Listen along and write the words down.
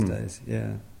days.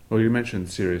 Yeah. Well, you mentioned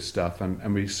serious stuff,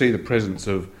 and we see the presence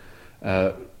of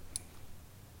the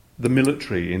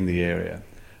military in the area.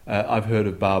 I've heard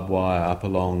of barbed wire up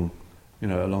along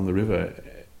the river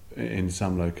in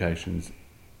some locations.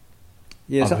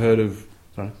 Yes, I've heard of.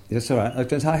 Sorry. Yes, all right. I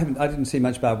didn't see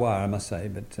much barbed wire, I must say,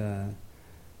 but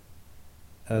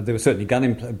there were certainly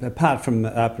apart from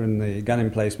up in the gun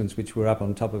emplacements, which were up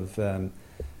on top of that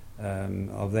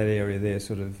area there,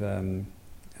 sort of.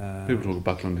 People talk of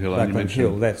Buckland Hill. Buckland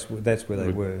Hill. That's where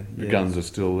they were. The yes. guns are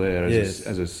still there as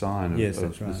a sign of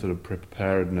the sort of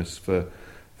preparedness for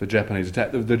Japanese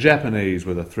attack. The Japanese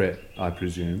were the threat, I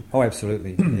presume. Oh,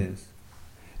 absolutely. Yes.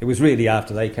 It was really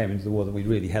after they came into the war that we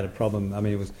really had a problem. I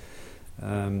mean, it was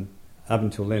up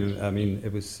until then. I mean,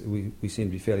 it was we seemed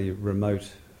to be fairly remote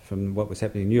from what was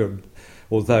happening in Europe,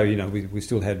 although we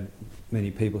still had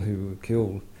many people who were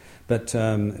killed, but.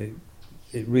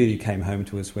 It really came home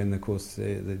to us when, of course,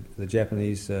 the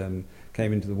Japanese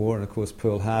came into the war, and of course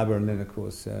Pearl Harbor, and then of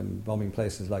course bombing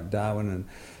places like Darwin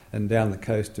and down the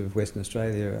coast of Western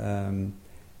Australia.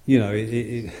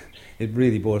 It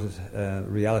really brought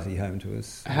reality home to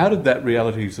us. How did that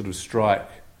reality sort of strike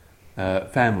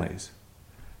families?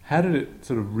 How did it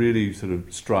sort of really sort of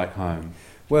strike home?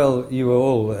 Well, we were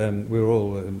all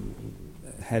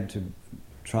had to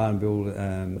try and build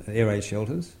air raid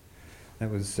shelters. That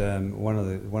was one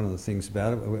of the things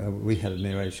about it. We had an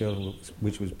air raid shelter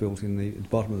which was built in the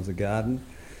bottom of the garden,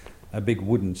 a big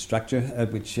wooden structure,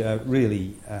 which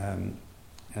really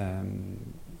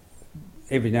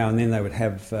every now and then they would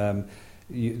have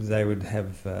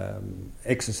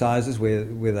exercises where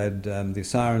the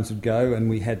sirens would go, and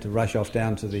we had to rush off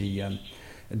down to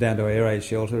our air raid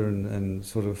shelter and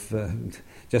sort of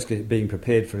just being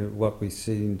prepared for what we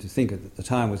seemed to think at the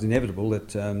time was inevitable, that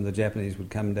the Japanese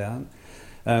would come down.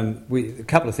 A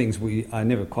couple of things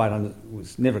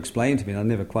was never explained to me, and I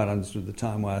never quite understood at the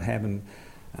time why it happened.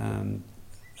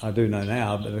 I do know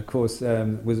now, but of course,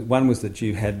 one was that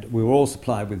we were all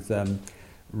supplied with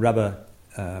rubber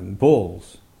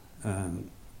balls.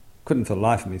 Couldn't for the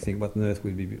life of me think what on earth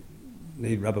we'd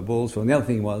need rubber balls for. And the other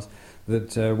thing was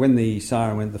that when the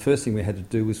siren went, the first thing we had to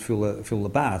do was fill the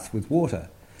bath with water.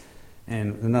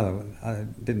 And another one, I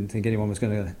didn't think anyone was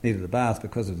going to need a bath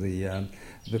because of the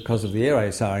air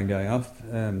raid siren going off.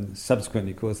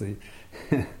 Subsequently, of course, I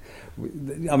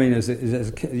mean, as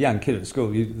a young kid at school,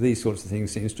 these sorts of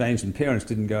things seem strange, and parents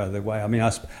didn't go out of their way. I mean,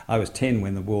 I was 10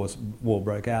 when the war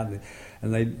broke out,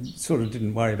 and they sort of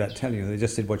didn't worry about telling you. They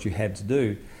just said what you had to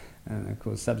do. And of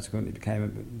course, subsequently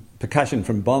became percussion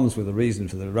from bombs were the reason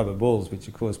for the rubber balls, which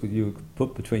of course you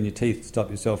put between your teeth to stop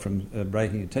yourself from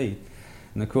breaking your teeth.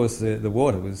 And of course, the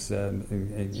water was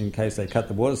in case they cut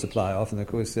the water supply off. And of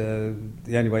course, the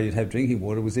only way you'd have drinking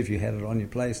water was if you had it on your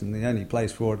place, and the only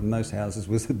place for it in most houses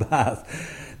was the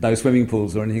bath. No swimming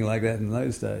pools or anything like that in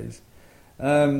those days.